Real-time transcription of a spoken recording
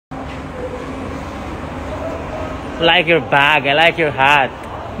like your bag. I like your hat.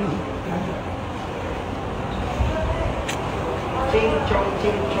 Ching chong,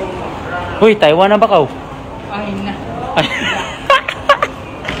 ching chong. Uy, Taiwan na ba ka? Ay na.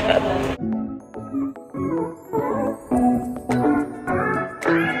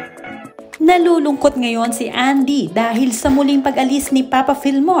 Nalulungkot ngayon si Andi dahil sa muling pag-alis ni Papa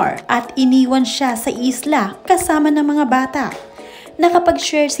Philmar at iniwan siya sa isla kasama ng mga bata.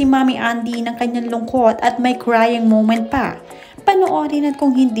 Nakapag-share si Mami Andi ng kanyang lungkot at may crying moment pa. Panoorin at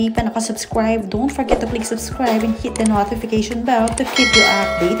kung hindi pa nakasubscribe, don't forget to click subscribe and hit the notification bell to keep you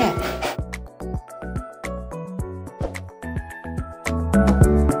updated.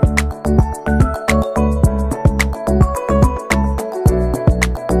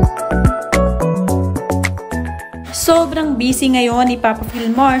 Sobrang busy ngayon ni Papa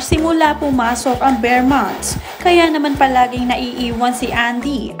Philmar simula pumasok ang bare months, kaya naman palaging naiiwan si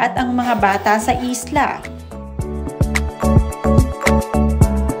Andi at ang mga bata sa isla.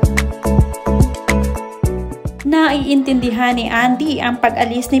 Naiintindihan ni Andi ang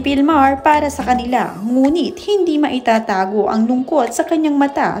pag-alis ni Philmar para sa kanila, ngunit hindi maitatago ang lungkot sa kanyang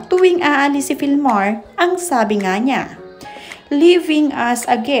mata tuwing aalis si Philmar. Ang sabi nga niya, "Leaving us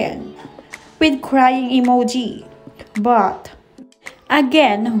again," with crying emoji. But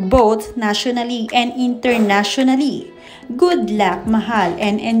again, both nationally and internationally, good luck, mahal,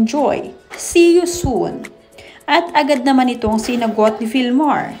 and enjoy. See you soon. At agad naman itong sinagot ni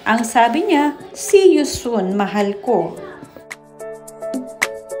Philmar. Ang sabi niya, "See you soon, mahal ko."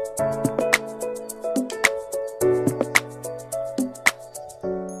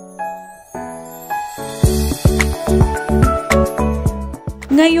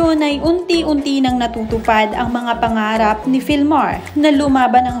 Ngayon ay unti-unti nang natutupad ang mga pangarap ni Philmar na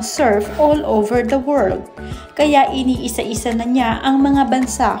lumaban ng surf all over the world. Kaya iniisa-isa na niya ang mga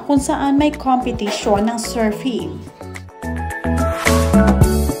bansa kung saan may competition ng surfing.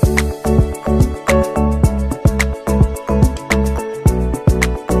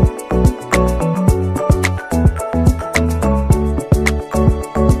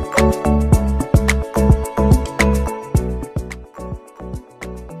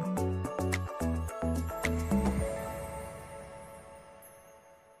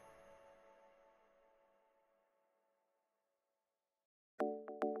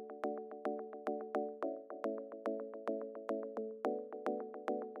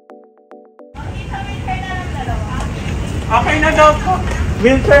 Okay na daw po.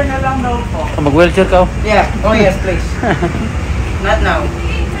 Wheelchair na lang daw po. Mag-wheelchair ka? Yeah. Oh yes, please. Not now.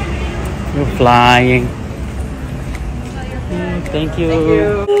 You're flying. Thank you. Thank you.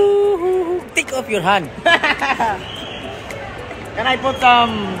 Take off your hand. Can I put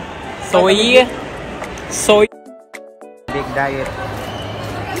some Soy. Soy. big diet?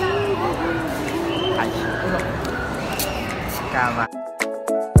 Kama.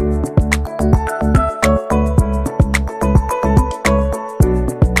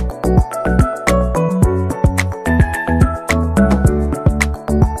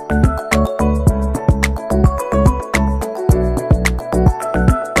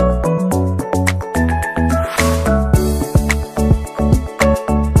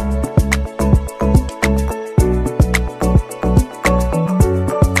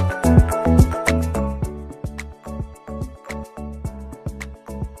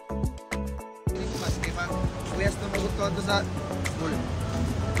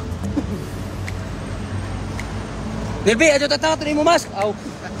 Dilbi, ajo tatawa ito mo mas. Aw.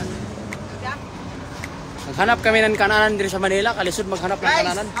 Maghanap kami ng kananan diri sa Manila. Kalisod maghanap ng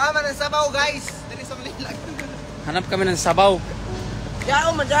kananan. Guys, haman ng sabaw guys. Diri sa Manila. Hanap kami ng sabaw. Yao,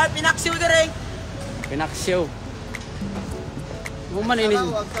 madyan, pinaksiw diri. Pinaksiw. Uman ini.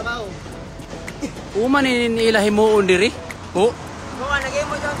 Sabaw. Uman ini ilahimuon diri. Oh. Kuha, nagay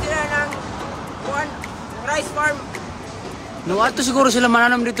mo dyan sila ng rice farm. No, ato siguro sila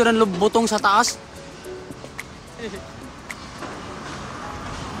mananam dito ng butong sa taas.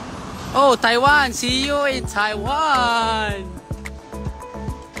 Oh, Taiwan! See you in Taiwan!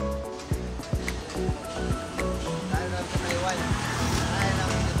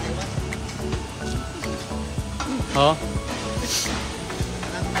 Oh?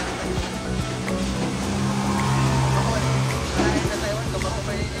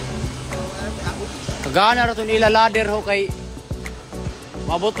 Kagana na ito nila ladder ho kay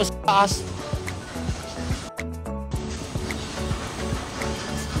mabot pa sa taas.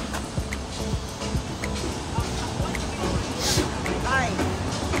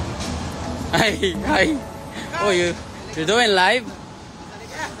 Hi. Oh, you're doing live?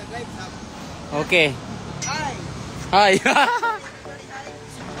 Okay. Hi.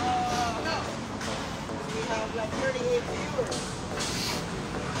 have like 38 viewers.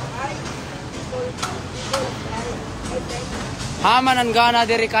 Haman ang gana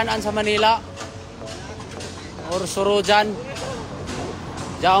diri kanan sa Manila. Or Surujan.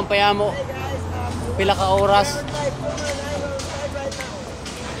 Diyan pa mo. Pila ka oras.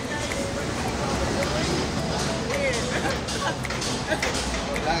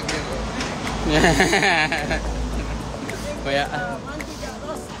 Kuya.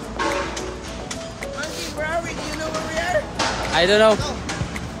 I don't know.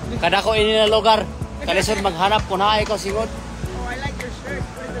 Kada ko ini na lugar. Kalisod maghanap kung naay ko singod. Oh, I like your shirt.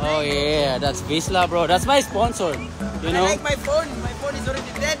 Oh yeah, that's Isla, bro. That's my sponsor. You know. I like my phone. My phone is already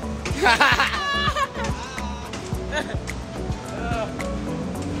dead.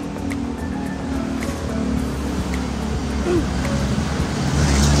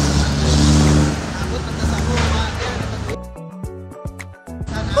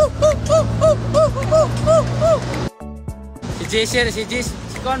 Si Jace,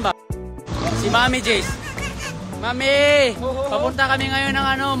 si Kon ba? Si Mami Jace. Mami, papunta kami ngayon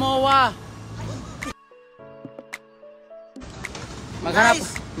ng MOA.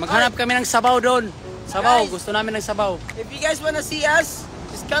 Maghanap kami ng sabaw doon. Sabaw, Guys, gusto namin ng sabaw. If you guys wanna see us,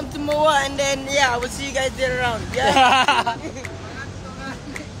 just come to MOA and then yeah, I will see you guys there around. Yeah.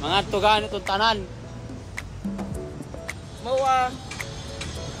 Mga tugaan itong tanan. MOA.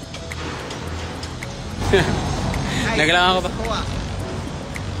 Naglangan ko ba?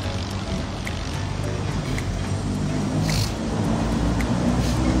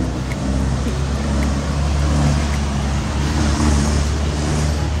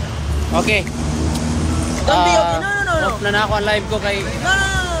 Okay. Don't be okay. No. Off na ako ang live ko kay No.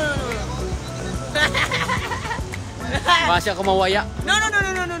 Basya ko mawaya. No.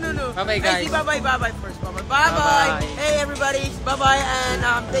 Bye-bye, guys. Hey, bye first. Bye. Bye-bye. Hey everybody. Bye and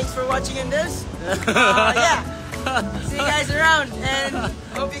thanks for watching in this. Yeah. See you guys around and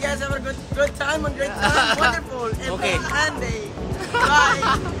hope you guys have a good time, great time, wonderful, and Okay. Andi.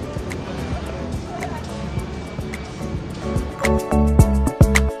 Bye.